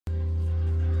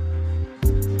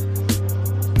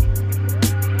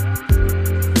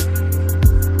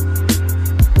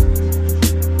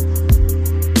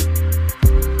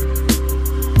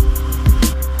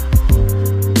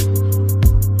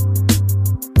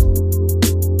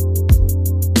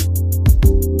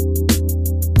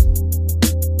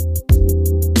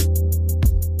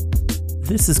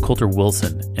is Coulter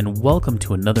Wilson, and welcome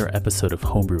to another episode of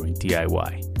Homebrewing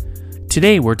DIY.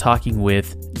 Today we're talking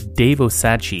with Dave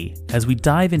Osadchy as we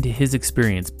dive into his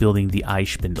experience building the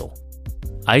iSpindel.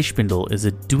 iSpindel is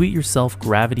a do-it-yourself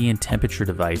gravity and temperature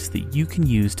device that you can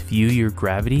use to view your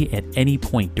gravity at any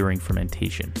point during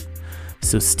fermentation.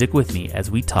 So stick with me as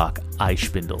we talk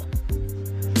iSpindel.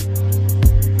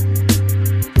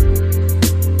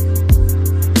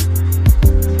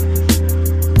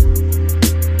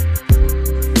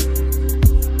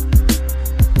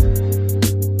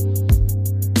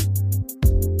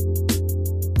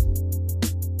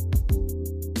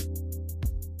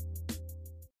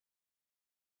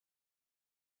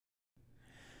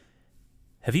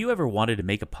 Have you ever wanted to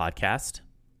make a podcast?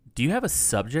 Do you have a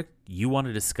subject you want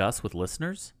to discuss with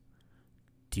listeners?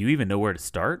 Do you even know where to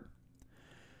start?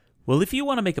 Well, if you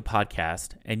want to make a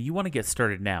podcast and you want to get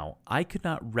started now, I could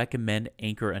not recommend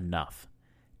Anchor enough.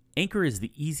 Anchor is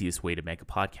the easiest way to make a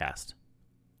podcast.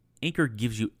 Anchor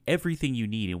gives you everything you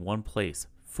need in one place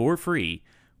for free,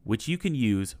 which you can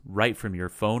use right from your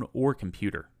phone or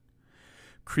computer.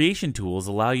 Creation tools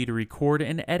allow you to record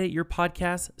and edit your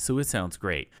podcast so it sounds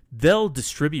great. They'll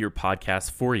distribute your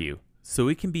podcast for you so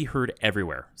it can be heard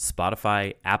everywhere: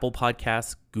 Spotify, Apple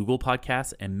Podcasts, Google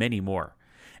Podcasts, and many more.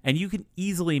 And you can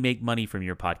easily make money from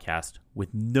your podcast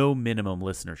with no minimum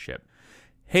listenership.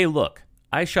 Hey, look,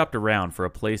 I shopped around for a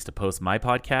place to post my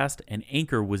podcast, and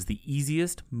Anchor was the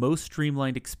easiest, most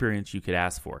streamlined experience you could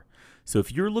ask for. So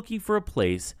if you're looking for a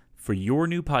place for your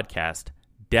new podcast,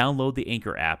 download the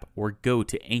Anchor app or go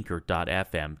to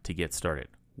anchor.fm to get started.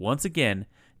 Once again,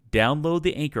 download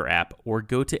the Anchor app or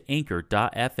go to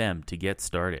anchor.fm to get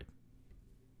started.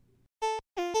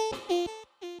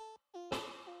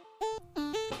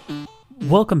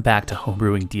 Welcome back to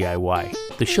Homebrewing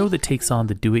DIY, the show that takes on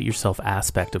the do-it-yourself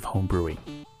aspect of homebrewing.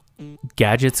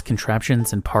 Gadgets,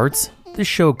 contraptions, and parts, this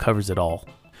show covers it all.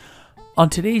 On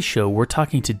today's show, we're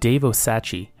talking to Dave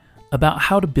Osadchy about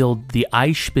how to build the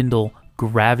iSpindel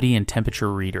gravity and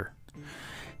temperature reader.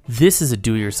 This is a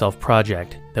do-it-yourself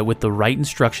project that, with the right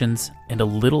instructions and a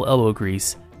little elbow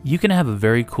grease, you can have a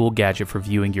very cool gadget for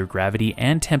viewing your gravity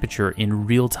and temperature in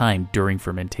real time during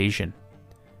fermentation.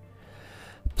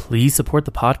 Please support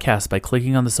the podcast by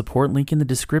clicking on the support link in the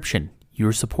description.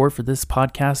 Your support for this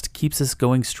podcast keeps us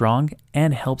going strong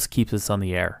and helps keep us on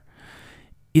the air.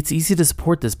 It's easy to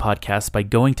support this podcast by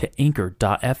going to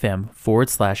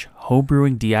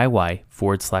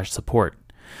anchor.fm/homebrewingdiy/support.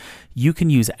 You can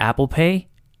use Apple Pay,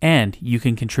 and you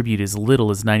can contribute as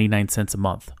little as 99 cents a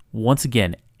month. Once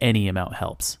again, any amount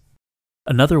helps.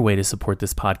 Another way to support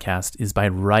this podcast is by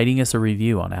writing us a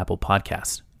review on Apple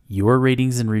Podcasts. Your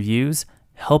ratings and reviews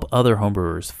help other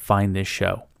homebrewers find this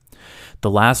show. The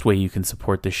last way you can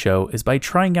support this show is by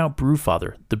trying out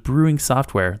Brewfather, the brewing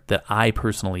software that I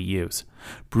personally use.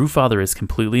 Brewfather is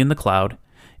completely in the cloud.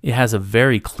 It has a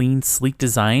very clean, sleek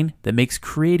design that makes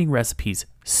creating recipes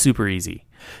super easy.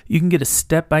 You can get a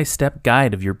step-by-step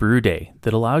guide of your brew day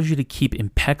that allows you to keep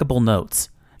impeccable notes.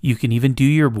 You can even do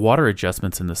your water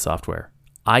adjustments in the software.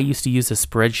 I used to use a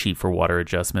spreadsheet for water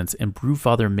adjustments, and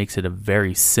Brewfather makes it a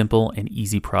very simple and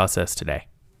easy process today.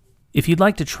 If you'd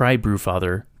like to try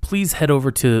Brewfather, please head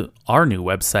over to our new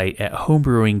website at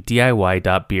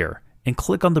homebrewingdiy.beer and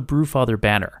click on the Brewfather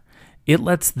banner. It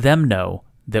lets them know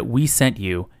that we sent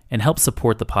you and helps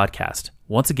support the podcast.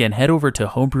 Once again, head over to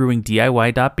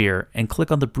homebrewingdiy.beer and click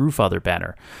on the Brewfather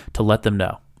banner to let them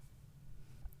know.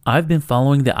 I've been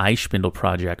following the iSpindel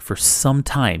project for some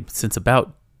time, since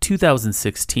about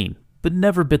 2016, but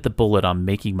never bit the bullet on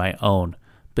making my own.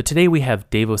 But today we have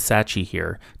Dave Osadchy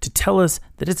here to tell us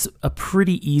that it's a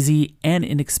pretty easy and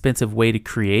inexpensive way to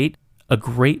create a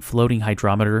great floating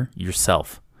hydrometer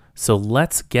yourself. So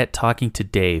let's get talking to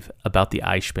Dave about the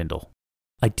iSpindel.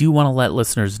 I do want to let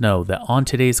listeners know that on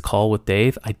today's call with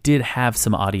Dave, I did have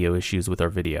some audio issues with our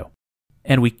video.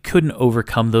 And we couldn't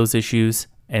overcome those issues,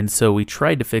 and so we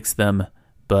tried to fix them,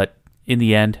 but in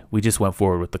the end, we just went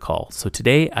forward with the call. So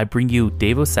today I bring you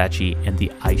Dave Osadchy and the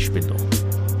iSpindel.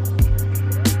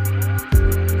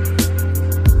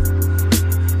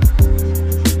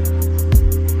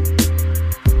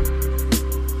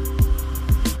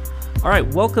 All right,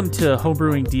 welcome to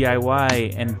Homebrewing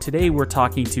DIY, and today we're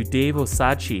talking to Dave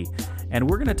Osadchy, and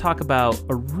we're going to talk about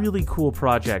a really cool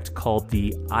project called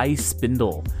the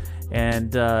iSpindel.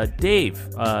 And Dave,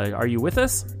 are you with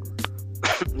us?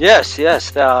 Yes.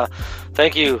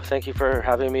 Thank you for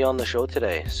having me on the show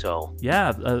today. So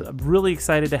yeah, I'm really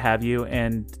excited to have you.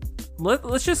 And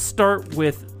let's just start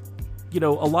with, a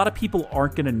lot of people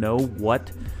aren't going to know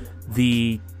what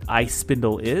the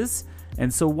iSpindel is.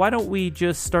 And so why don't we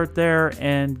just start there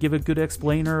and give a good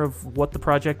explainer of what the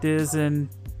project is and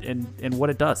and what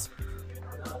it does.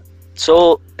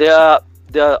 So the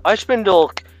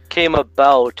iSpindel came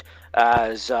about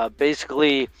as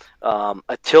basically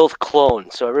a tilt clone.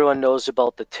 So everyone knows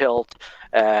about the tilt,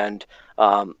 and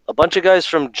a bunch of guys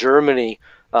from Germany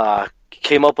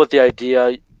came up with the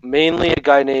idea. Mainly a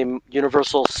guy named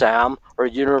Universal Sam or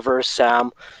Universe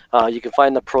Sam. You can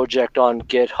find the project on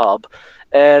GitHub.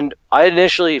 And I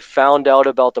initially found out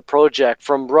about the project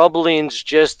from rumblings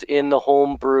just in the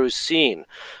homebrew scene.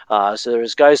 So there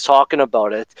was guys talking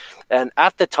about it, and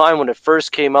at the time when it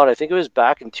first came out, I think it was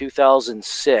back in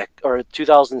 2006 or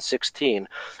 2016,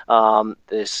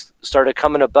 this started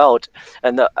coming about,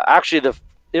 and actually the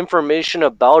information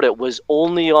about it was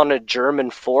only on a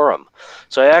German forum.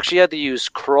 So I actually had to use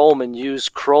Chrome and use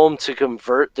Chrome to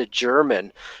convert the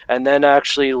German, and then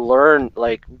actually learn,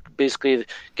 like, basically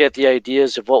get the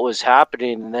ideas of what was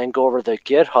happening, and then go over the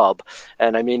GitHub.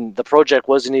 And I mean, the project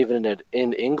wasn't even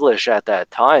in English at that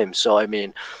time. So I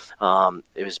mean,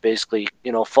 it was basically,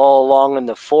 follow along in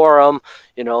the forum.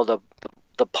 The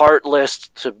part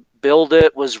list to build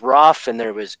it was rough, and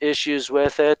there was issues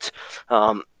with it.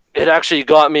 It actually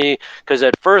got me, because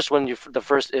at first when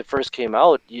it first came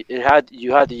out, you had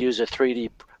to use a 3D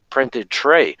printed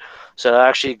tray. So that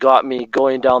actually got me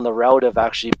going down the route of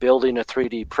actually building a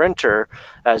 3D printer,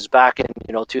 as back in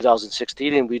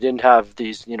 2016, and we didn't have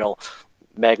these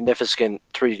magnificent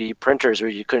 3D printers where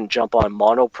you couldn't jump on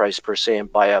Monoprice per se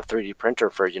and buy a 3D printer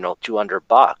for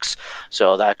 $200.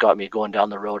 So that got me going down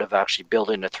the road of actually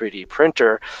building a 3D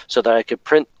printer so that I could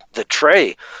print the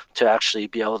tray to actually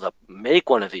be able to make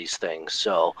one of these things.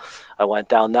 So I went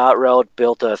down that road,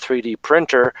 built a 3D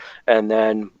printer, and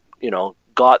then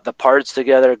got the parts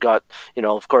together,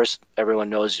 of course, everyone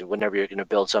knows whenever you're going to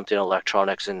build something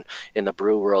electronics in the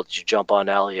brew world, you jump on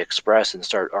AliExpress and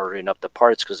start ordering up the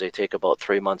parts, because they take about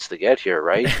 3 months to get here,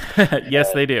 right?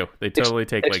 Yes, they do. They totally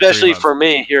take like 3 especially months. for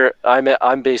me here.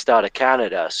 I'm based out of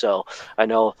Canada, so I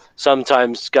know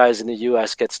sometimes guys in the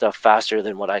US get stuff faster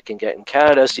than what I can get in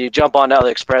Canada. So you jump on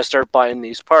AliExpress, start buying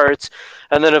these parts,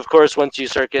 and then of course once you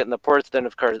start getting the parts, then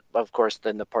of course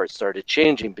then the parts started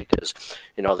changing, because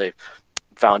they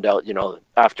found out,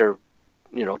 after,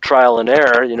 trial and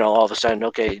error, all of a sudden,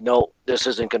 okay, no, this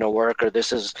isn't going to work, or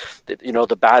this is,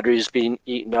 the battery's being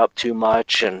eaten up too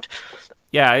much. And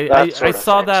yeah, I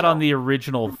saw that on the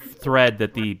original thread,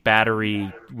 that the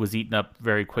battery was eaten up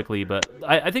very quickly. But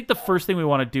I think the first thing we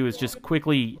want to do is just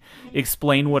quickly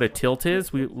explain what a tilt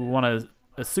is. We want to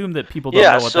assume that people don't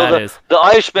know what that is. The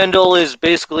iSpindel is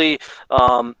basically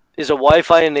is a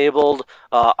Wi-Fi enabled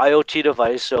IoT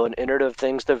device, so an Internet of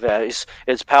Things device.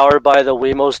 It's powered by the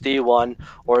Wemos D1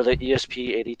 or the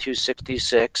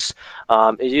ESP8266.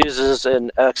 It uses an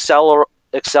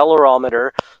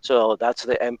accelerometer, so that's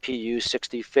the MPU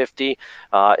 6050.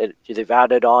 They've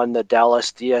added on the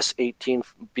Dallas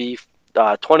DS18B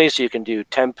 20, so you can do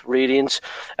temp readings,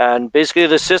 and basically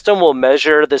the system will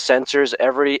measure the sensors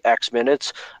every X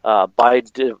minutes. By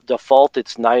default,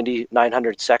 it's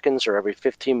 900 seconds, or every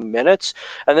 15 minutes,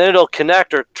 and then it'll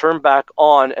connect or turn back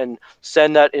on and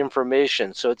send that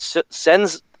information. So it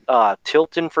sends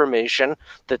tilt information,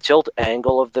 the tilt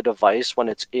angle of the device when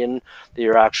it's in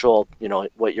your actual,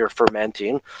 what you're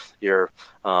fermenting, your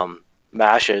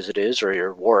mash as it is, or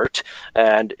your wort,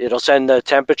 and it'll send the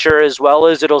temperature, as well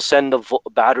as it'll send the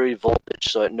battery voltage,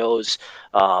 so it knows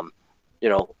how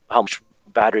much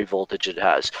battery voltage it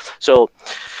has. So,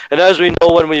 and as we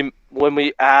know, when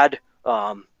we add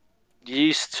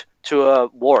yeast to a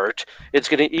wort, it's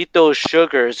going to eat those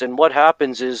sugars, and what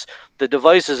happens is the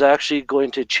device is actually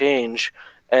going to change,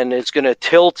 and it's going to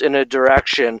tilt in a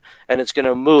direction, and it's going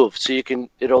to move. So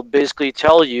it'll basically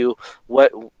tell you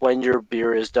when your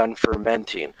beer is done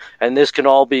fermenting. And this can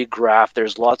all be graphed.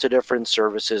 There's lots of different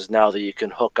services now that you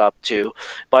can hook up to.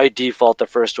 By default, the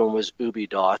first one was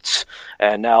UbiDots,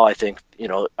 and now I think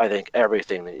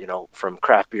everything that, from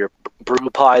craft beer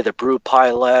BrewPie, the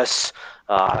BrewPie Less,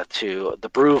 to the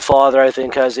Brewfather, I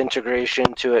think has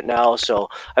integration to it now. So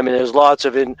I mean, there's lots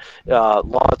of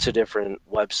different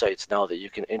websites now that you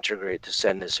can integrate to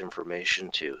send this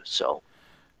information to. So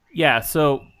yeah,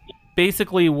 so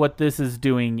basically what this is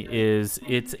doing is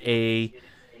it's a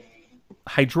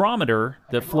hydrometer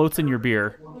that floats in your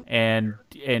beer and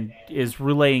is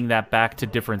relaying that back to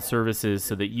different services,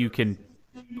 so that you can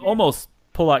almost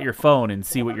pull out your phone and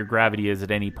see what your gravity is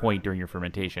at any point during your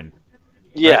fermentation.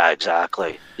 Yeah, right?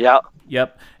 Exactly. Yeah.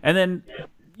 Yep. And then,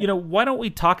 why don't we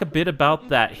talk a bit about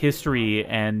that history,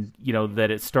 and,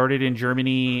 that it started in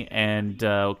Germany, and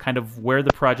kind of where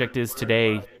the project is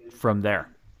today from there.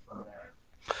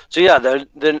 So yeah,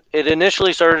 then it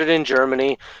initially started in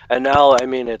Germany, and now I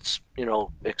mean it's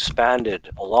expanded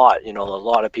a lot. A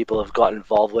lot of people have got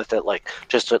involved with it, like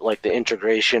just like the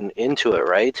integration into it,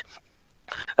 right?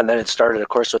 And then it started, of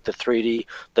course, with the 3D,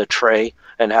 the tray,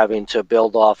 and having to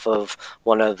build off of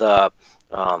one of the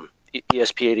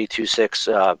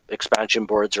ESP82.6 expansion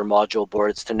boards or module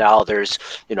boards. To now, there's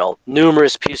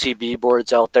numerous PCB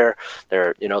boards out there.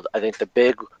 I think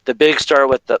the big start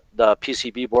with the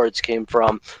PCB boards came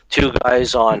from two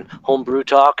guys on Homebrew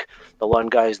Talk. The one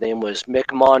guy's name was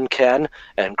Mick Mon Ken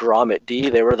and Gromit D.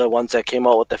 They were the ones that came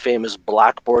out with the famous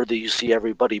blackboard that you see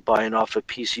everybody buying off of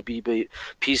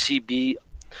PCB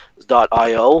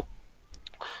 .io.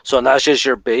 So and that's just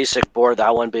your basic board.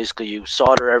 That one basically you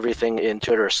solder everything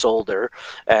into it or solder,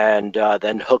 and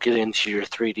then hook it into your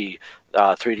 3D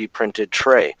printed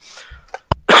tray.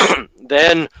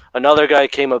 Then another guy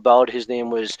came about. His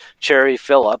name was Cherry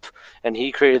Phillip, and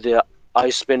he created the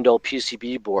iSpindel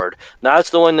PCB board. Now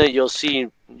that's the one that you'll see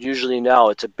usually now.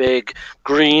 It's a big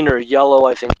green or yellow.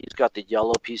 I think he's got the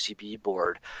yellow PCB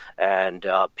board, and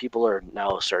people are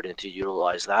now starting to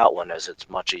utilize that one as it's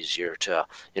much easier to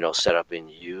set up and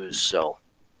use. So.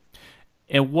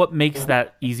 And what makes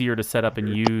that easier to set up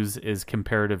and use is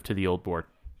comparative to the old board?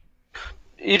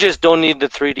 You just don't need the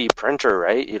 3D printer,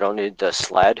 right? You don't need the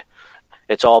sled.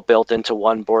 It's all built into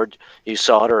one board. You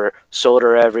solder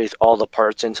all the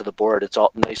parts into the board. It's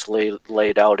all nicely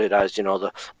laid out. It has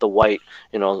the white,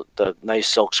 the nice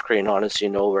silk screen on it, so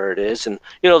you know where it is. And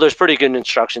there's pretty good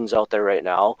instructions out there right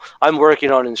now. I'm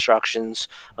working on instructions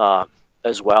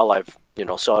as well. I've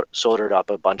soldered up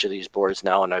a bunch of these boards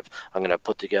now, and I'm going to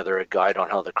put together a guide on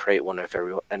how to create one if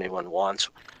anyone wants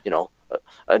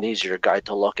an easier guide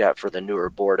to look at for the newer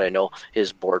board. I know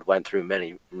his board went through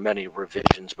many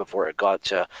revisions before it got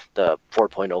to the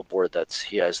 4.0 board that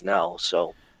he has now.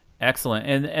 So excellent.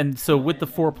 And so with the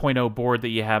 4.0 board that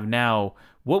you have now,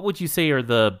 what would you say are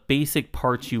the basic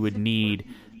parts you would need,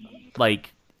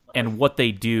 like, and what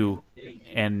they do,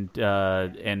 and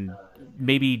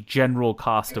maybe general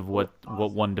cost of what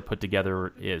one to put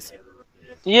together is?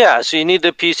 Yeah, so you need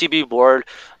the PCB board.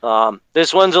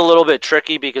 This one's a little bit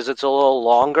tricky because it's a little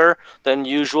longer than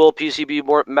usual PCB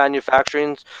board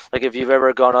manufacturing. Like if you've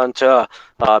ever gone onto a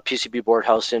PCB board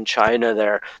house in China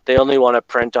there, they only want to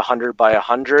print 100 by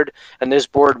 100, and this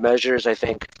board measures, I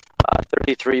think,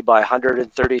 33 by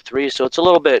 133, so it's a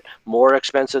little bit more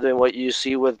expensive than what you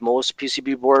see with most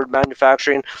PCB board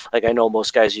manufacturing. Like I know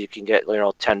most guys you can get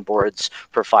 10 boards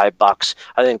for $5.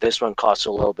 I think this one costs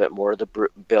a little bit more to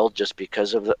build just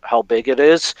because of how big it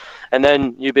is. And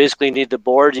then you basically need the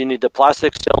board, you need the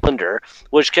plastic cylinder,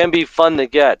 which can be fun to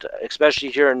get, especially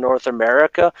here in North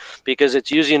America, because it's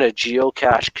using a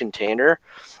geocache container.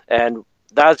 And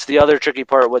that's the other tricky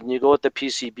part when you go with the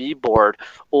PCB board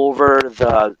over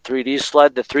the 3D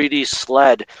sled. The 3D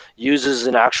sled uses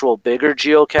an actual bigger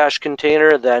geocache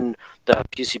container than the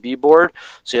PCB board.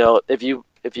 So if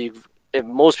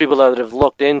most people that have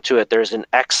looked into it, there's an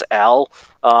XL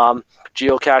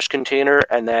geocache container,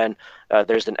 and then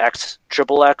there's an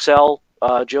triple XL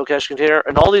geocache container,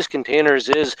 and all these containers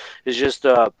is just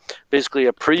basically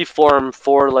a preform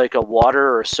for like a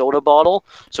water or soda bottle.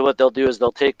 So what they'll do is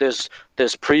they'll take this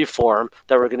preform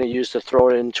that we're going to use to throw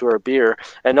it into our beer,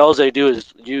 and all they do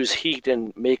is use heat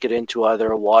and make it into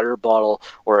either a water bottle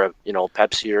or a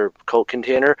Pepsi or Coke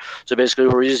container. So basically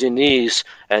we're using these,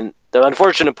 and the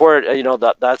unfortunate part,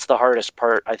 that's the hardest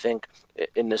part, I think,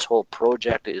 in this whole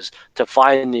project, is to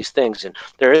find these things. And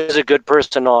there is a good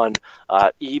person on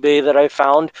eBay that I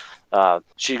found.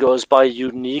 She goes by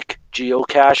Unique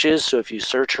Geocaches. So if you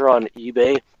search her on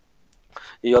eBay,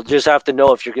 you'll just have to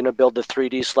know if you're going to build the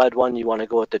 3D sled one, you want to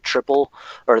go with the triple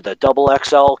or the double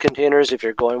XL containers. If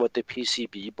you're going with the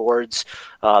PCB boards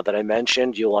that I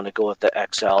mentioned, you'll want to go with the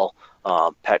XL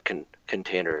PET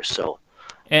containers. So.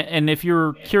 And if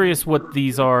you're curious what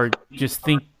these are, just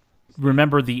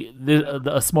remember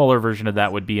a smaller version of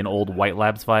that would be an old White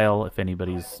Labs file, if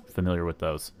anybody's familiar with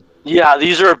those. Yeah,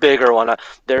 these are a bigger one.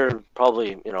 They're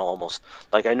probably, almost,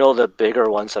 like, I know the bigger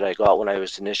ones that I got when I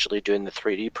was initially doing the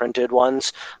 3D printed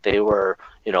ones, they were,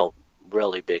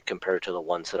 really big compared to the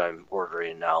ones that I'm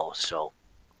ordering now. So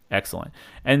excellent.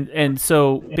 And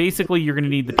so basically you're going to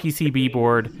need the PCB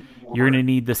board, you're going to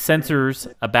need the sensors,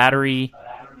 a battery,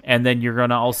 and then you're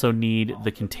going to also need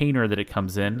the container that it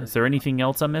comes in. Is there anything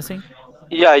else I'm missing?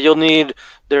 Yeah,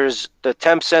 there's the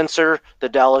temp sensor, the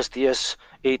Dallas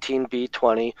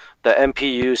DS18B20, the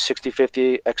MPU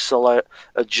 6050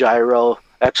 gyro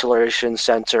acceleration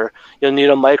sensor. You'll need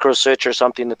a micro switch or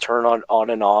something to turn on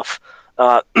and off.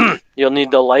 You'll need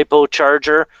the LiPo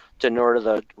charger in order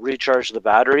to recharge the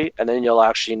battery, and then you'll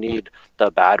actually need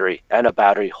the battery and a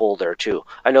battery holder too.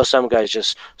 I know some guys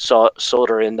just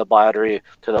solder in the battery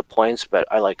to the points, but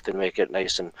I like to make it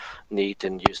nice and neat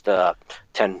and use the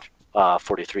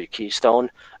 1043 keystone,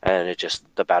 and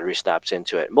the battery snaps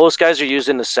into it. Most guys are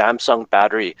using the Samsung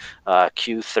battery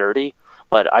Q30,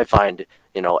 but I find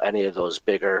any of those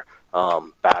bigger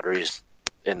batteries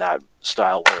in that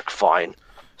style work fine.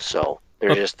 So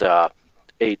they're just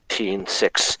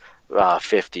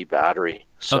 18650 battery.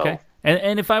 So. Okay.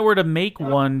 And if I were to make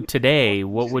one today,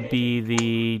 what would be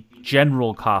the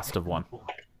general cost of one?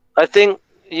 I think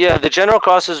the general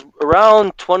cost is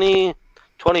around 20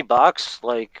 bucks,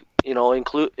 like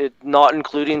include it, not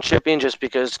including shipping, just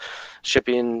because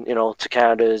shipping to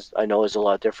Canada is a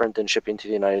lot different than shipping to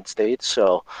the United States.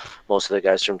 So most of the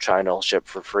guys from China will ship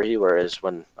for free, whereas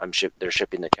when they're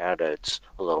shipping to Canada, it's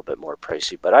a little bit more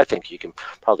pricey. But I think you can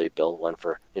probably build one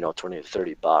for 20 to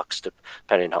 30 bucks,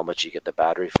 depending on how much you get the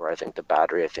battery for. I think the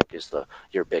battery is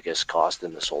your biggest cost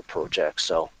in this whole project.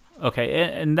 So. Okay,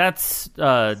 and that's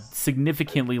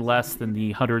significantly less than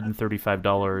the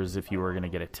 $135 if you were going to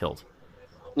get a tilt.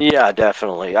 Yeah,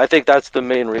 definitely. I think that's the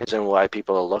main reason why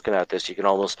people are looking at this. You can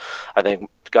almost, I think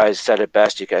guys said it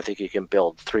best, I think you can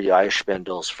build 3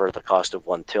 iSpindels for the cost of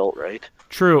 1 tilt, right?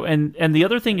 True, and the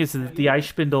other thing is that the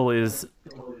iSpindel is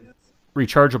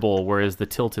rechargeable, whereas the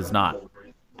tilt is not.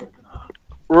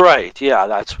 Right,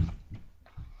 yeah,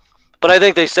 but I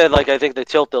think they said, I think the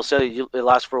tilt, they'll say it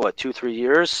lasts for, 2-3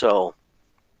 years, so...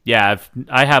 Yeah,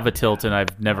 I have a tilt, and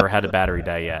I've never had a battery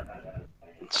die yet.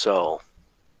 So...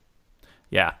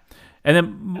 Yeah. And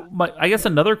then I guess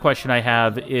another question I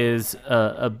have is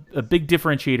a big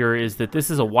differentiator is that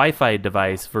this is a Wi-Fi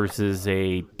device versus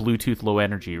a Bluetooth low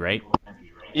energy, right?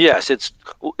 Yes, it's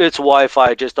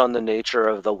Wi-Fi just on the nature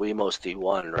of the Wemos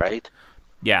D1, right?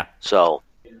 Yeah. So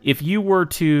if you were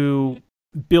to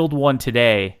build one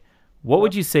today, what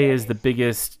would you say is the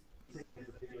biggest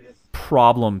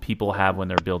problem people have when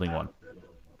they're building one?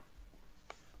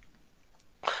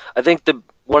 I think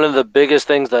one of the biggest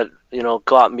things that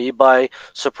got me by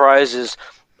surprise is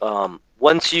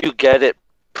once you get it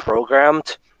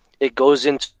programmed, it goes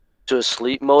into a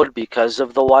sleep mode because of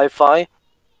the Wi-Fi,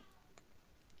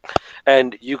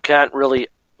 and you can't really,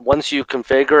 once you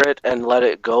configure it and let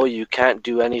it go, you can't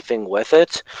do anything with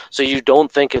it. So you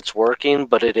don't think it's working,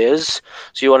 but it is.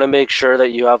 So you want to make sure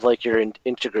that you have your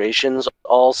integrations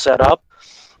all set up.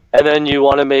 And then you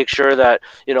want to make sure that,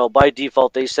 by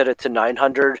default, they set it to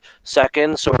 900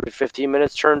 seconds, so every 15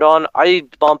 minutes turned on. I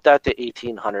bumped that to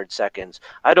 1800 seconds.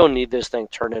 I don't need this thing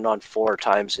turning on 4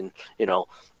 times in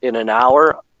an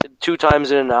hour. 2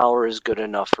 times in an hour is good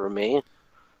enough for me.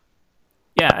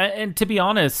 Yeah, and to be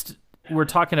honest, we're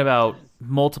talking about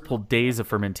multiple days of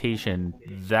fermentation.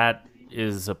 That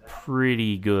is a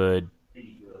pretty good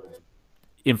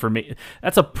information.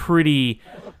 That's a pretty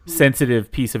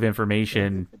sensitive piece of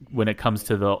information when it comes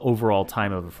to the overall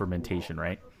time of a fermentation,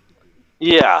 right?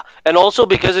 Yeah, and also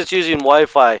because it's using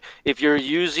Wi-Fi, if you're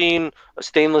using a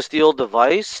stainless steel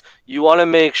device, you want to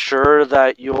make sure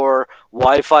that your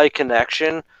Wi-Fi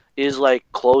connection is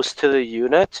close to the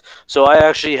unit. So I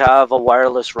actually have a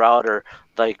wireless router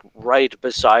right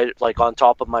beside, on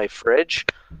top of my fridge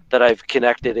that I've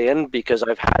connected in, because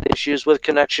I've had issues with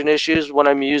connection issues when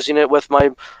I'm using it with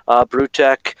my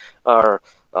Brewtech or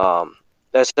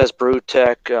SS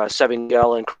Brewtech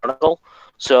 7-gallon Chronicle.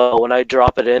 So when I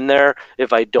drop it in there,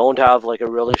 if I don't have a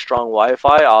really strong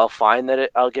Wi-Fi, I'll find that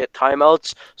I'll get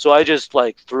timeouts. So I just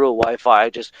through a Wi-Fi, I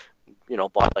just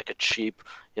bought a cheap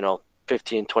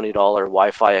 $15-20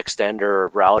 Wi-Fi extender or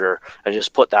router, and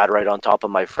just put that right on top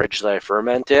of my fridge that I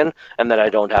ferment in, and then I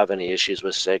don't have any issues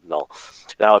with signal.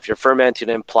 Now, if you're fermenting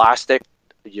in plastic,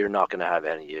 you're not going to have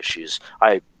any issues.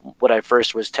 When I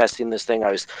first was testing this thing,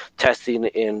 I was testing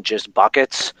in just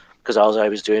buckets, because all I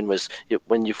was doing was,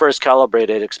 when you first calibrate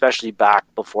it, especially back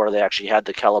before they actually had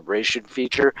the calibration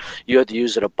feature, you had to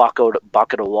use a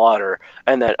bucket of water,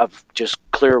 and then of just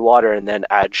clear water, and then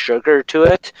add sugar to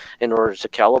it in order to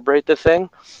calibrate the thing.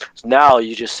 So now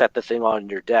you just set the thing on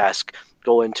your desk,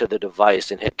 go into the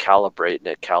device, and hit calibrate, and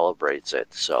it calibrates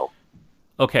it. So.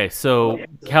 Okay, so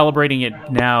calibrating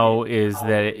it now is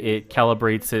that it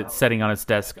calibrates it setting on its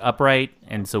desk upright,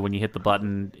 and so when you hit the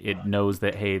button, it knows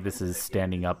that, hey, this is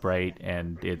standing upright,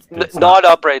 and it's not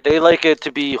upright. They like it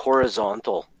to be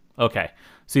horizontal. Okay,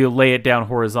 so you lay it down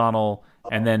horizontal,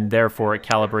 and then therefore it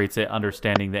calibrates it,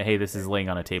 understanding that, hey, this is laying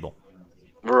on a table.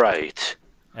 Right.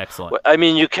 Excellent. I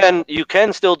mean, you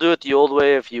can still do it the old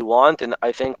way if you want, and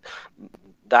I think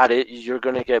that you're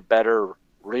going to get better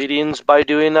readings by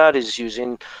doing that is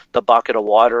using the bucket of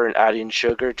water and adding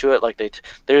sugar to it. Like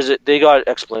they got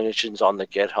explanations on the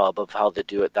GitHub of how to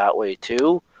do it that way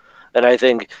too. And I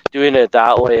think doing it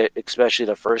that way, especially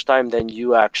the first time, then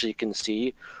you actually can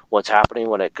see what's happening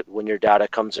when your data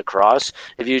comes across.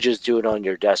 If you just do it on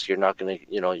your desk, you're not gonna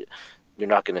you're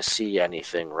not gonna see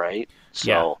anything, right?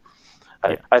 Yeah. So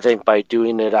Yeah. I think by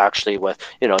doing it actually with,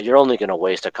 you're only going to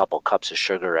waste a couple cups of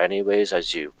sugar anyways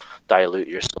as you dilute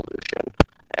your solution.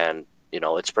 And,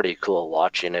 it's pretty cool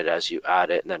watching it as you add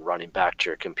it and then running back to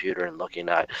your computer and looking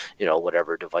at,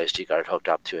 whatever device you got it hooked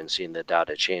up to and seeing the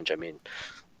data change. I mean,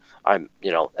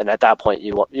 and at that point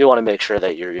you want to make sure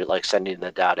that you're like sending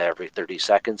the data every 30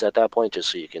 seconds at that point, just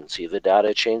so you can see the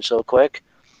data change so quick.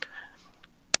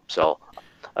 So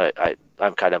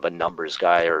I'm kind of a numbers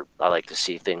guy, or I like to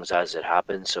see things as it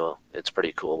happens. So it's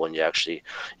pretty cool when you actually,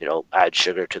 add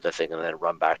sugar to the thing and then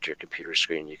run back to your computer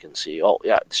screen. You can see, oh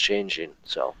yeah, it's changing.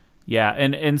 So Yeah,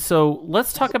 and so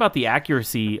let's talk about the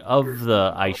accuracy of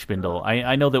the iSpindel.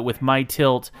 I know that with my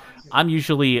tilt, I'm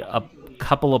usually a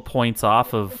couple of points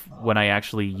off of when I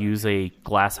actually use a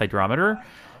glass hydrometer.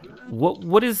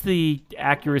 What is the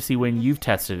accuracy when you've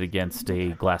tested against a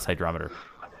glass hydrometer?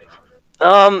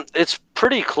 it's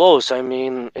pretty close. I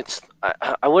mean,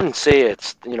 I wouldn't say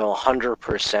it's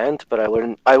 100%, but I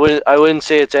wouldn't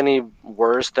say it's any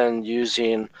worse than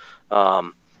using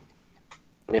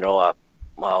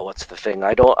what's the thing?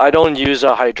 I don't use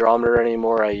a hydrometer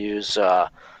anymore. I use um,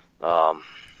 A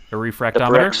the refractometer?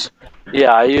 bricks.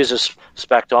 Yeah, I use a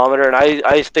spectrometer, and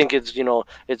I think it's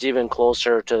even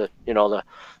closer to the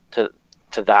to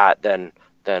to that than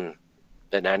than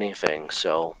anything.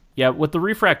 So Yeah, with the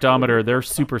refractometer, they're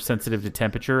super sensitive to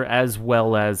temperature as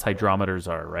well as hydrometers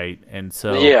are, right? And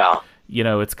so, yeah,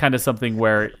 it's kind of something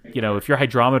where, if your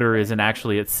hydrometer isn't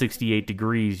actually at 68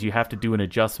 degrees, you have to do an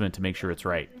adjustment to make sure it's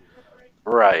right.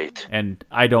 right. And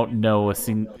I don't know at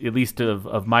least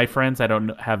of my friends, I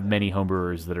don't have many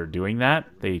homebrewers that are doing that.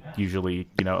 They usually,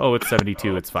 oh, it's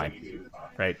 72, it's fine,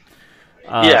 right?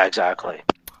 Yeah, exactly.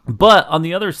 But on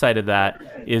the other side of that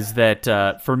is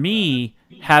that for me,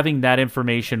 having that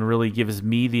information really gives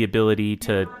me the ability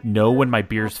to know when my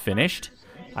beer's finished.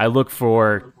 I look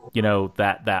for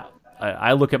that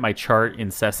I look at my chart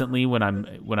incessantly when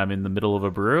I'm in the middle of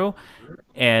a brew,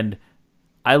 and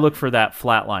I look for that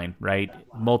flat line, right?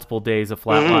 Multiple days of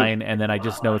flat Hmm. line, and then I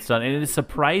just know it's done. And it is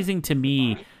surprising to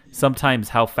me sometimes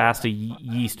how fast a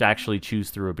yeast actually chews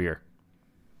through a beer.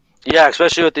 Yeah,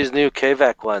 especially with these new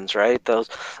Kvec ones, right? Those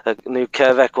new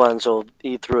Kvec ones will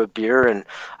eat through a beer, and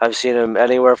I've seen them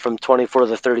anywhere from 24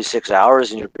 to 36 hours,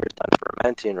 and your beer's done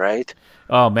fermenting, right?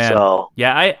 Oh man, So,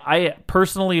 yeah. I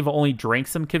personally have only drank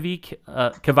some some Kvike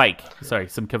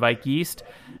yeast,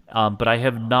 but I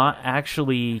have not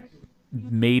actually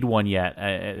made one yet.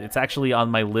 It's actually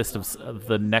on my list of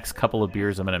the next couple of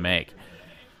beers I'm going to make.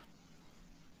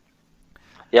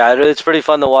 yeah, it's pretty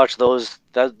fun to watch those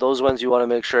ones. You want to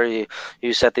make sure you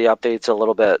set the updates a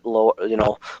little bit low,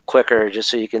 quicker, just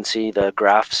so you can see the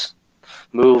graphs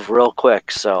move real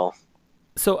quick. So,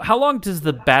 So, how long does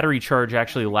the battery charge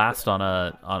actually last on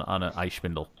an ice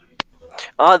spindle?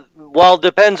 well,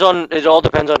 it all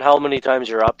depends on how many times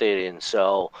you're updating.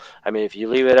 So, I mean, if you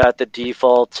leave it at the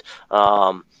default,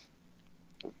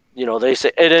 they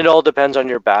say, and it all depends on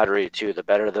your battery too. The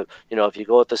better if you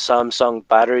go with the Samsung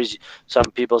batteries, some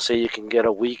people say you can get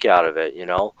a week out of it.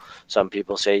 Some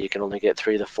people say you can only get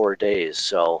 3 to 4 days.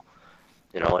 So,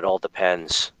 it all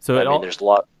depends. So I it mean, all there's a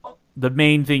lot. the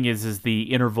main thing is the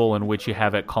interval in which you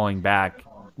have it calling back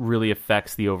really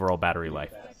affects the overall battery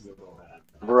life.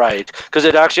 Right, because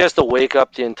it actually has to wake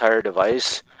up the entire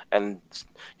device and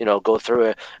go through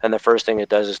it. And the first thing it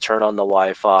does is turn on the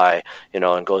Wi-Fi,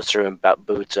 and goes through and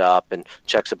boots up and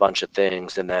checks a bunch of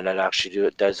things, and then it actually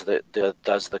does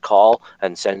the call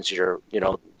and sends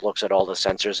looks at all the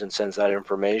sensors and sends that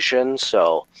information.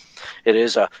 So it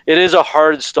is a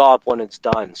hard stop when it's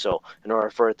done. So in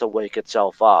order for it to wake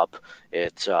itself up,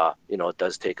 it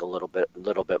does take a little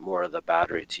bit more of the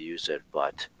battery to use it,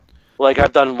 but. Like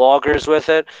I've done loggers with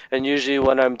it, and usually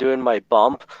when I'm doing my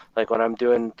bump, like when I'm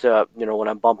doing, when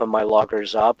I'm bumping my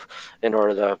loggers up, in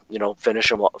order to,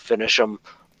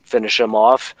 finish them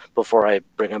off before I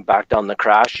bring them back down the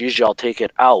crash. Usually I'll take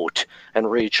it out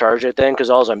and recharge it then, because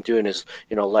all I'm doing is,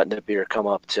 letting the beer come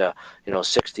up to,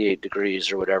 68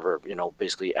 degrees or whatever,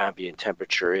 basically ambient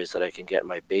temperature is that I can get in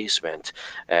my basement,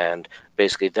 and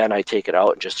basically then I take it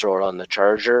out and just throw it on the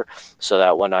charger, so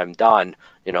that when I'm done,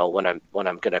 when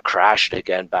I'm gonna crash it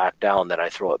again back down, then I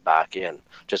throw it back in,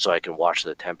 just so I can watch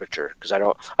the temperature, because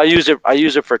I use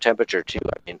it for temperature too.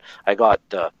 I mean, I got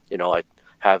the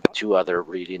have two other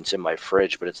readings in my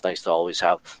fridge, but it's nice to always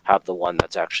have the one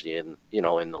that's actually in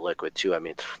in the liquid too. I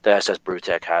mean, the SS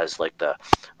Brewtech has like the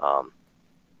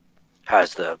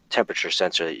temperature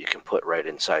sensor that you can put right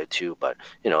inside too, but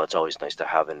it's always nice to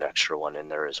have an extra one in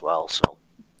there as well. So.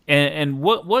 And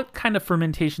what kind of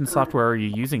fermentation software are you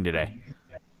using today?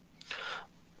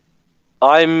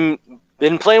 I'm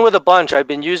been playing with a bunch. I've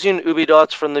been using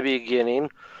UbiDots from the beginning,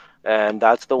 and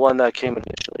that's the one that came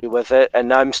initially with it.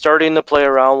 And I'm starting to play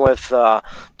around with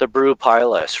the Brew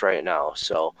Pilot right now.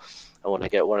 So I want to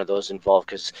get one of those involved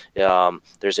because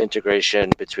there's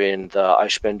integration between the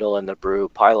iSpindel and the Brew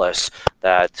Pilot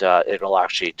that it'll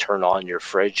actually turn on your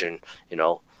fridge. And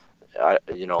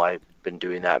I've been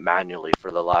doing that manually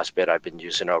for the last bit. I've been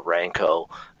using a Ranco,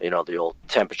 the old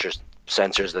temperature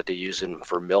sensors that they use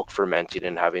for milk fermenting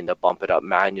and having to bump it up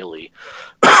manually.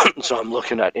 So I'm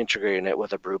looking at integrating it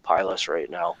with a Brew Pilot right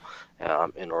now,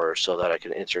 in order so that I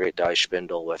can integrate the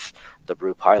iSpindel with the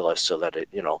Brew Pilot so that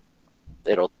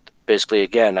it'll basically,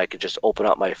 again, I could just open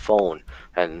up my phone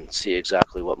and see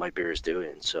exactly what my beer is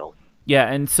doing. So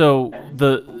Yeah, and so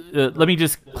let me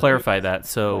just clarify that.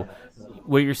 So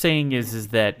what you're saying is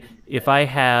that if I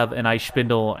have an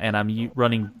iSpindel and I'm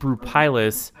running Brew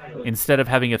Pilots, instead of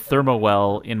having a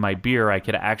thermowell in my beer, I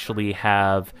could actually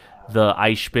have the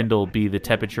iSpindel be the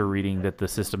temperature reading that the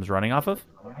system's running off of?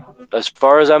 as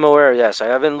far as I'm aware, yes. I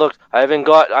haven't looked.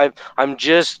 I'm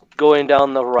just going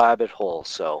down the rabbit hole.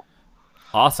 So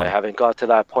I Awesome. haven't got to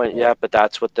that point yet, but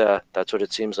that's what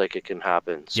it seems like it can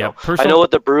happen. Yeah, So I know personal.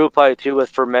 with the brew pie too, with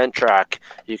ferment track,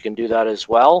 you can do that as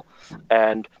well.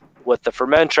 And with the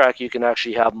ferment track, you can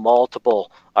actually have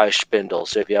multiple ice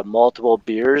spindles. So if you have multiple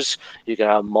beers, you can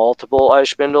have multiple ice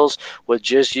spindles. With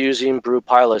just using brew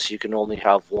pilots, you can only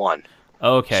have one.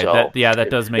 Okay, So that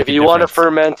does make if a you want to difference.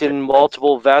 ferment in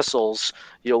multiple vessels,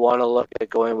 you'll want to look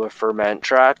at going with ferment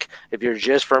track. If you're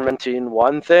just fermenting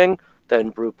one thing,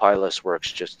 then brew pilot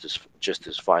works just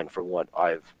as fine from what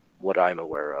I'm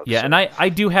aware of. Yeah, So. and I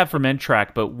do have ferment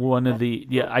track, but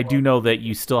I do know that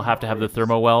you still have to have the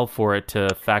thermowell for it to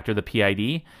factor the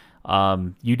PID.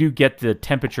 You do get the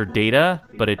temperature data,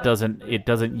 but it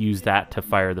doesn't use that to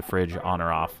fire the fridge on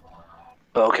or off.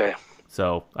 Okay.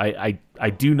 So I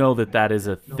do know that is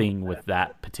a thing with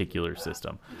that particular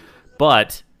system.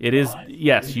 But it is,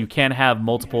 yes, you can have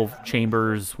multiple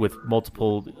chambers with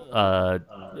multiple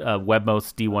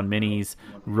WebMOS D1 minis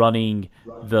running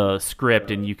the script,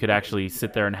 and you could actually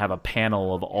sit there and have a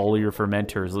panel of all your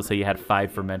fermenters. Let's say you had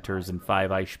 5 fermenters and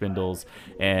 5 ice spindles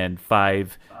and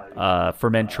 5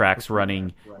 ferment tracks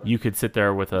running. You could sit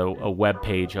there with a web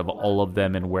page of all of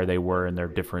them and where they were in their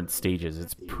different stages.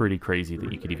 It's pretty crazy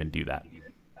that you could even do that.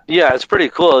 Yeah, it's pretty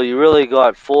cool. You really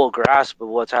got full grasp of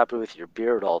what's happening with your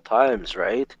beer at all times,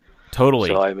 right? So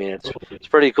Totally. I mean, it's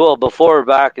pretty cool. Before,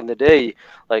 back in the day,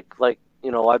 like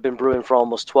I've been brewing for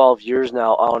almost 12 years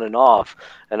now, on and off,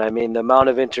 and I mean the amount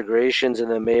of integrations and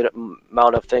the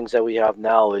amount of things that we have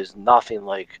now is nothing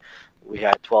like we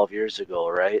had 12 years ago,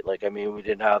 right? Like, I mean, we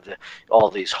didn't have all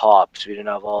these hops, we didn't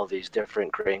have all these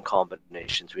different grain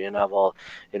combinations, we didn't have all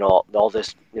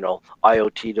this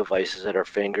IoT devices at our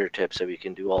fingertips that we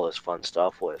can do all this fun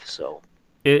stuff with. So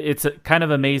It's kind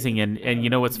of amazing, and you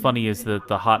know what's funny is that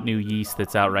the hot new yeast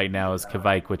that's out right now is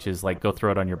Kvike, which is like go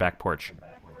throw it on your back porch.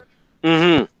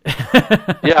 mm-hmm.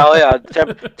 Yeah, oh yeah,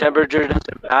 temperature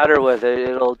doesn't matter with it.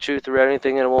 It'll chew through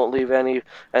anything and it won't leave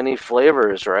any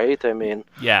flavors, right? I mean,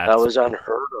 Yeah, that was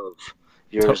unheard of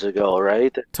years ago,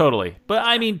 right? totally. But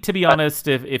I mean, to be honest,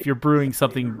 if you're brewing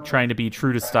something trying to be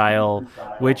true to style,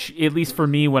 which at least for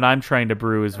me when I'm trying to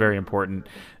brew is very important,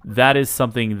 that is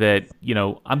something that,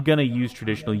 I'm going to use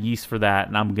traditional yeast for that,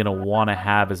 and I'm going to want to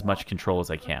have as much control as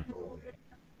I can.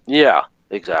 Yeah,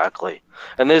 exactly.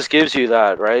 And this gives you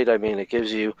that, right? I mean, it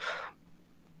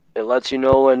lets you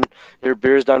know when your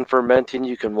beer's done fermenting.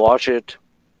 You can watch it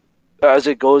as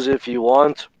it goes if you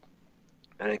want.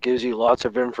 And it gives you lots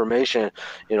of information.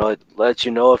 It lets you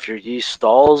know if your yeast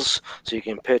stalls, so you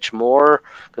can pitch more.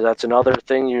 Because that's another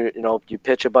thing. You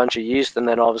pitch a bunch of yeast, and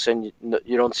then all of a sudden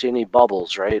you don't see any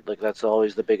bubbles, right? Like that's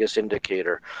always the biggest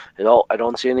indicator. I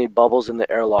don't see any bubbles in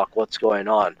the airlock. What's going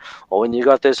on? Well, when you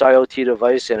got this IoT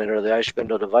device in it, or the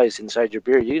iSpindel device inside your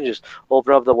beer, you can just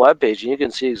open up the web page and you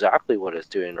can see exactly what it's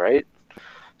doing, right?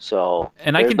 So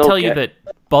And I can tell you that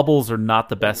bubbles are not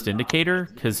the best indicator,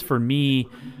 because for me,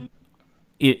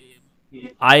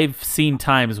 I've seen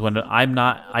times when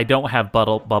I don't have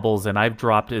bubbles, and I've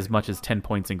dropped as much as 10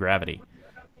 points in gravity.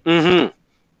 Mm-hmm.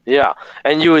 Yeah,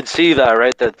 and you would see that,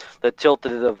 right? That the tilt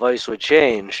of the device would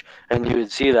change, and you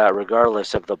would see that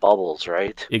regardless of the bubbles,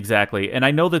 right? Exactly. And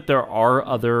I know that there are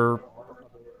other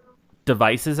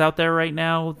devices out there right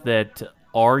now that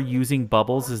are using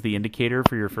bubbles as the indicator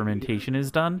for your fermentation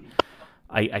is done.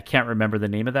 I can't remember the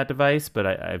name of that device, but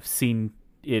I've seen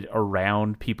it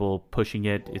around, people pushing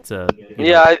it. It's a,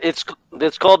 Yeah,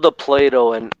 it's called the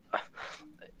Play-Doh, and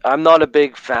I'm not a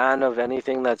big fan of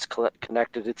anything that's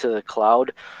connected to the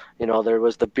cloud. There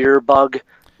was the beer bug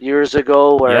years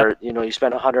ago Yep. where you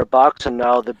spent $100 and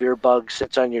now the beer bug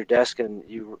sits on your desk and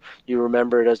you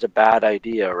remember it as a bad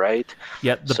idea, right?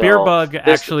 Yeah, the beer So bug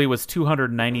this actually was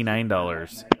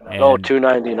 $299, oh and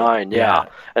 299, yeah, yeah,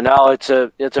 and now it's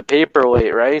a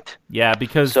paperweight, right? yeah,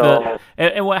 because So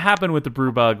and what happened with the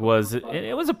brew bug was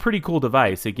it was a pretty cool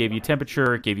device. It gave you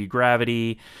temperature, it gave you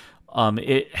gravity.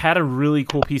 It had a really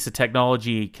cool piece of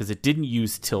technology because it didn't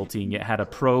use tilting. It had a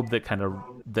probe that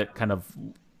kind of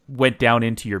went down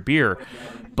into your beer.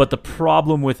 But the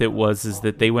problem with it is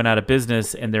that they went out of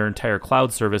business and their entire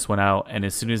cloud service went out. And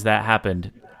as soon as that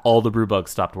happened, all the brew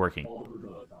bugs stopped working.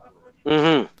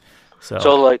 hmm So,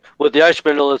 So, like with the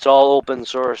iSpindel, it's all open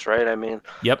source, right? I mean,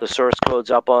 yep, the source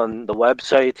code's up on the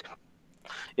website.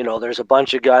 There's a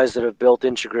bunch of guys that have built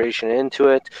integration into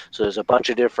it. So there's a bunch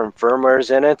of different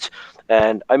firmwares in it.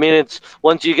 And I mean, it's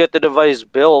once you get the device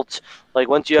built, like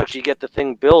once you actually get the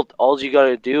thing built, all you got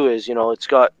to do is, it's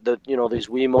got these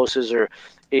Wemos or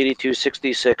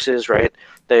 8266s, right?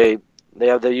 They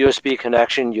have the USB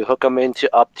connection. You hook them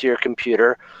up to your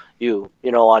computer.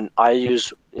 I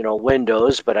use,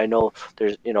 Windows, but I know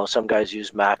there's, some guys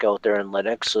use Mac out there and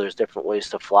Linux. So there's different ways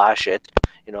to flash it.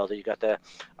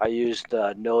 I used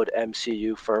the Node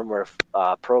MCU firmware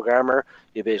programmer.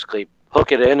 You basically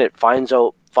hook it in, it finds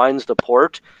the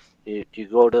port. You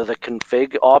go to the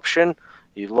config option,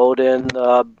 you load in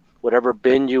whatever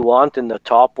bin you want in the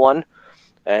top one,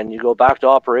 and you go back to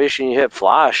operation. You hit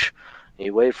flash.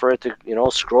 You wait for it to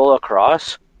scroll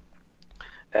across,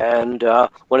 and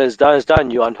when it's done, it's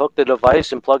done. You unhook the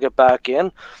device and plug it back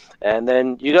in, and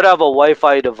then you got to have a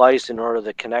Wi-Fi device in order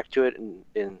to connect to it and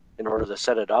in order to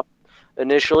set it up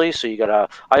initially. So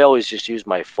I always just use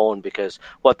my phone because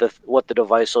what the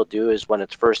device will do is when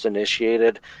it's first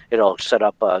initiated, it'll set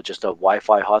up just a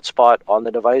Wi-Fi hotspot on the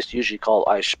device, usually called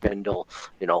iSpindel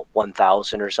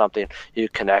 1000 or something. You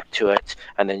connect to it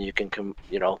and then you can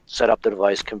set up the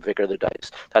device, configure the device.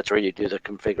 That's where you do the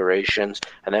configurations,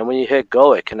 and then when you hit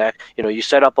go, it connect. You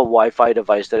set up a Wi-Fi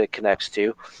device that it connects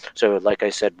to. So like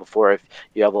I said before, if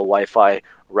you have a Wi-Fi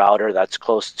router that's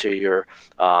close to your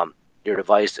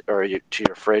device or to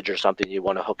your fridge or something you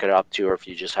want to hook it up to, or if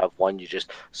you just have one, you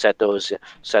just set those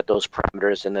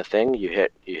parameters in the thing. You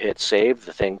hit save,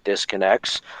 the thing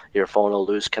disconnects, your phone will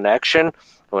lose connection.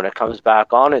 When it comes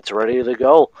back on, it's ready to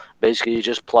go. Basically, you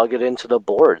just plug it into the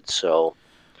board. So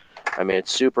I mean,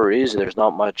 it's super easy. There's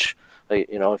not much,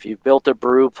 if you built a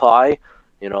brew pie,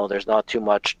 there's not too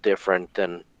much different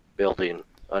than building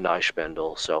an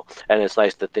iSpindel. So, and it's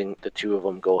nice to think the two of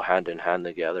them go hand in hand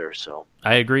together. So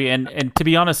I agree. And to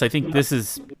be honest, I think this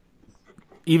is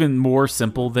even more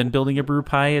simple than building a brew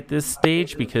pie at this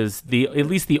stage, because at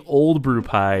least the old brew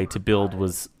pie to build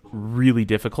was really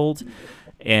difficult.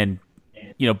 And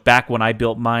back when I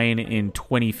built mine in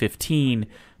 2015,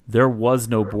 there was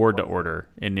no board to order,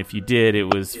 and if you did, it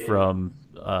was from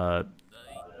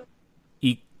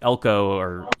Elko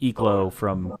or Eklo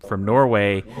from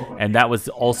Norway, and that was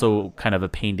also kind of a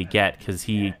pain to get because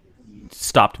he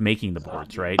stopped making the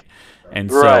boards, right? And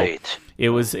so right. it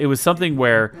was something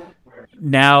where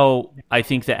now I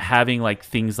think that having like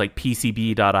things like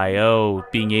PCB.io,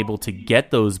 being able to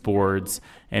get those boards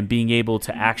and being able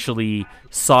to actually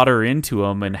solder into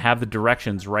them and have the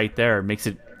directions right there makes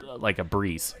it like a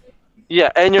breeze. Yeah,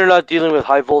 and you're not dealing with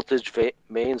high voltage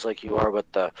mains like you are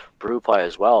with the brew pie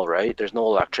as well, right? There's no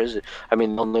electricity. I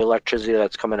mean, the only electricity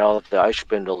that's coming out of the ice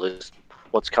spindle is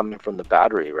what's coming from the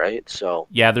battery, right? So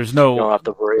Yeah, there's you don't no have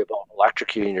to worry about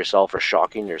electrocuting yourself or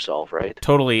shocking yourself, right?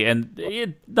 totally,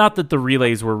 and not that the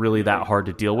relays were really that hard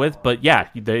to deal with, but yeah,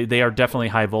 they are definitely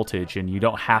high voltage, and you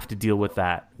don't have to deal with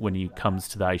that when it comes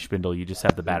to the ice spindle. You just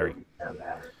have the battery.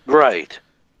 Right.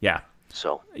 Yeah.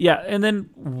 So Yeah, and then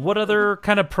what other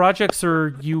kind of projects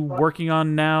are you working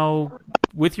on now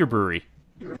with your brewery?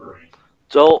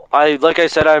 like I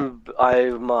said, I'm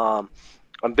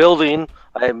building.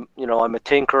 I'm a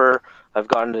tinkerer. I've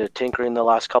gotten into tinkering the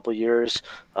last couple of years.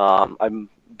 I'm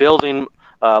building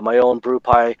my own brew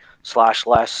pie slash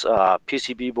less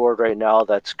PCB board right now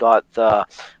that's got the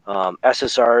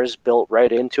SSRs built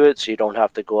right into it, so you don't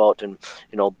have to go out and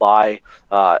buy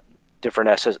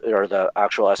different or the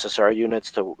actual SSR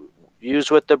units to use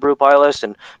with the brew pie list.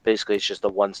 And basically it's just a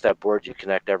one-step board. You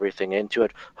connect everything into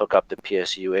it, hook up the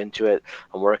PSU into it.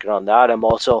 I'm working on that. I'm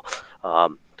also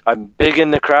I'm big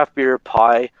in the craft beer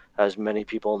pie, as many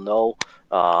people know.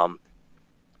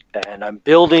 and I'm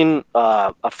building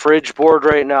a fridge board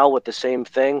right now with the same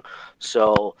thing.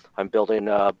 So I'm building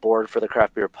a board for the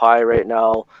craft beer pie right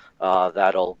now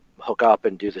that'll hook up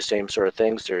and do the same sort of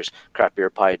things. There's craft beer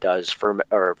pie does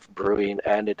brewing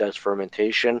and it does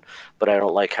fermentation, but I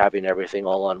don't like having everything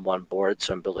all on one board.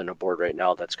 So I'm building a board right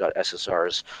now that's got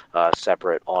SSRs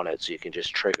separate on it, so you can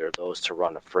just trigger those to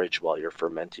run a fridge while you're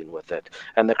fermenting with it.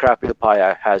 And the craft beer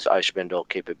pie has iSpindel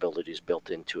capabilities built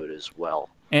into it as well.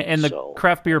 And the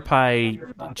craft beer pie,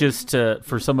 just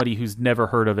for somebody who's never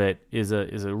heard of it, is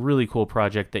a really cool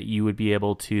project that you would be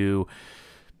able to.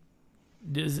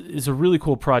 Is a really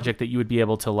cool project that you would be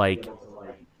able to like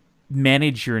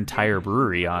manage your entire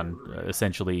brewery on,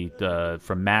 essentially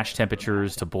from mash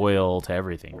temperatures to boil to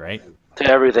everything, right? To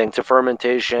everything, to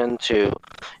fermentation, to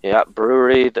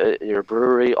brewery, your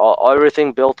brewery,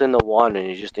 everything built into one, and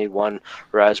you just need one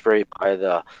Raspberry Pi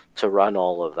to run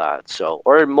all of that. So,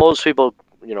 or most people,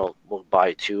 will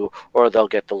buy two, or they'll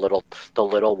get the little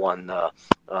one, the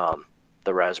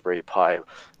Raspberry Pi.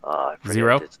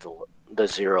 Zero. It's the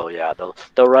Zero, yeah.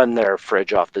 They'll run their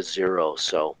fridge off the Zero.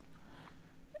 So.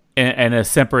 And a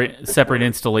separate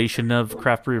installation of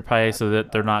craft brewer pie, so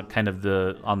that they're not kind of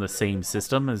on the same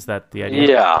system. Is that the idea?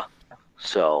 Yeah.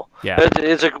 So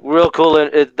it's a real cool.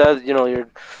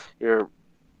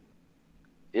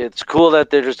 It's cool that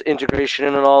there's integration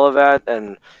and all of that,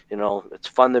 and it's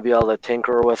fun to be able to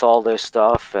tinker with all this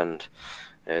stuff, and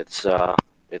it's a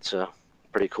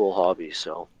pretty cool hobby.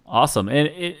 So awesome.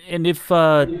 And if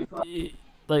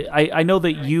like I know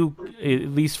that you,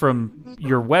 at least from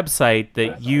your website,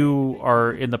 that you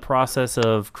are in the process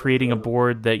of creating a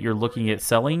board that you're looking at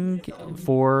selling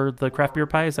for the craft beer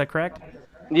pie. Is that correct?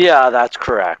 Yeah, that's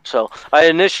correct. So I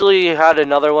initially had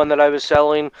another one that I was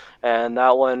selling, and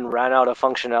that one ran out of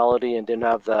functionality and didn't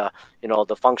have the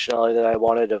functionality that I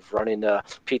wanted of running the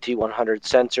PT100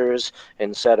 sensors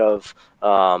instead of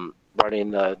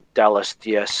running the Dallas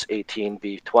DS18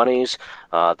 B20s.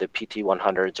 The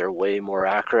PT100s are way more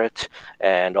accurate,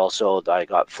 and also I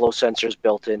got flow sensors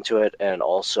built into it, and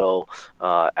also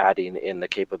adding in the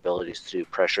capabilities to do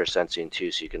pressure sensing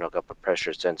too, so you can hook up a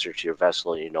pressure sensor to your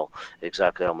vessel, and you know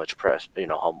exactly how much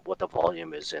what the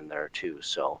volume is in there too.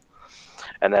 So,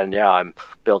 and then I'm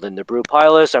building the brew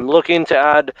pilot. I'm looking to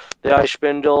add the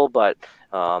iSpindel, but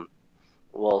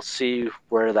we'll see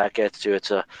where that gets to.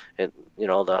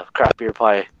 The craft beer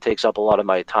pie takes up a lot of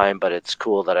my time, but it's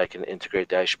cool that I can integrate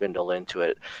the iSpindel into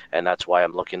it, and that's why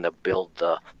I'm looking to build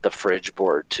the fridge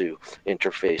board to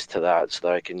interface to that, so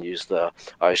that I can use the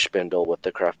iSpindel with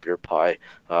the craft beer pie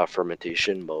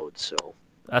fermentation mode. So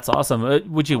that's awesome.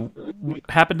 Would you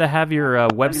happen to have your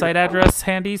website address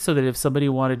handy, so that if somebody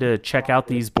wanted to check out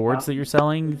these boards that you're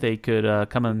selling, they could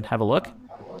come and have a look?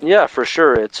 Yeah, for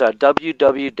sure. It's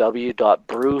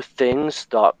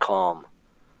www.brewthings.com.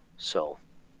 So.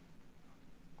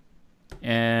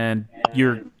 And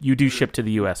you do ship to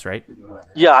the U.S., right?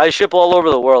 Yeah, I ship all over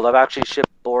the world. I've actually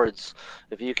shipped boards.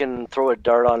 If you can throw a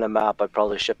dart on a map, I'd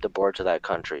probably ship the board to that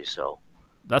country. So.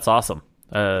 That's awesome.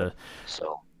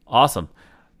 Awesome.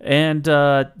 And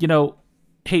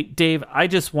hey, Dave, I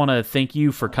just want to thank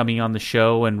you for coming on the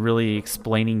show and really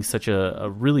explaining such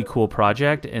a really cool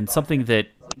project, and something that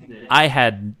I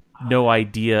had no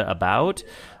idea about.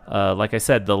 Like I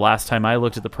said, the last time I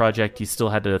looked at the project, you still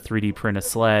had to 3D print a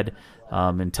sled.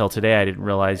 Until today, I didn't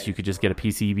realize you could just get a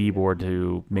PCB board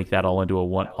to make that all into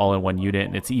all-in-one unit,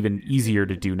 and it's even easier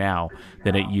to do now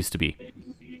than it used to be.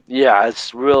 Yeah,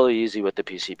 it's really easy with the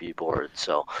PCB board.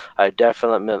 So I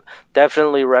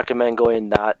definitely recommend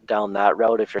going down that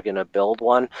route if you're going to build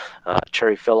one.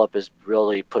 Cherry Phillip has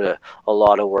really put a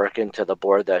lot of work into the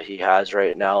board that he has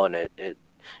right now, and it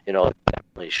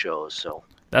definitely shows. So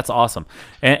that's awesome.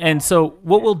 And so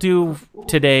what we'll do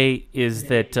today is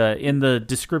that in the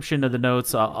description of the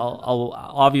notes, I'll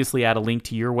obviously add a link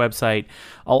to your website.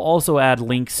 I'll also add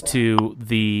links to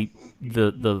the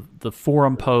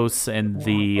forum posts and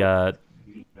the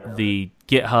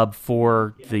GitHub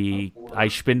for the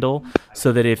iSpindel,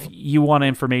 so that if you want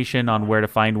information on where to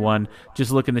find one,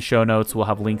 just look in the show notes. We'll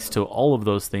have links to all of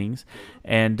those things.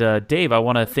 And Dave, I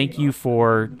want to thank you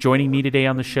for joining me today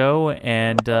on the show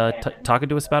and talking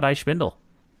to us about iSpindel.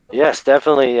 Yes,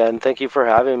 definitely, and thank you for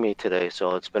having me today.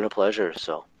 So it's been a pleasure.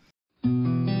 So.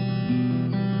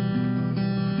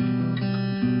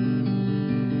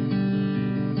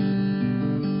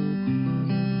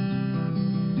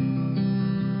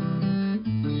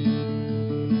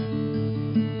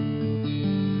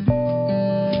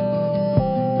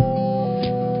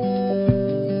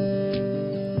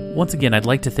 Once again, I'd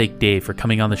like to thank Dave for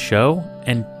coming on the show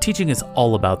and teaching us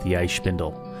all about the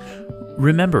iSpindel.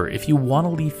 Remember, if you want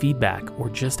to leave feedback or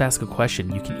just ask a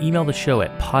question, you can email the show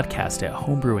at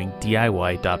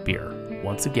podcast@homebrewingdiy.beer.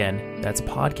 Once again, that's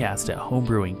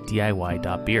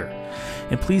podcast@homebrewingdiy.beer.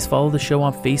 And please follow the show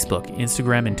on Facebook,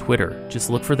 Instagram, and Twitter. Just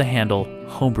look for the handle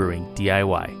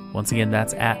homebrewingdiy. Once again,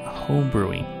 that's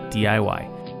 @homebrewingdiy.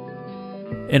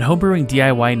 And Homebrewing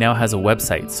DIY now has a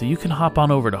website, so you can hop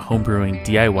on over to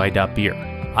homebrewingdiy.beer.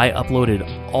 I uploaded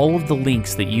all of the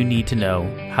links that you need to know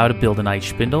how to build an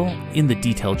iSpindel in the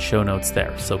detailed show notes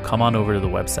there, so come on over to the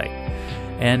website.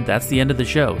 And that's the end of the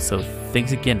show, so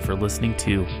thanks again for listening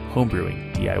to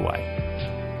Homebrewing DIY.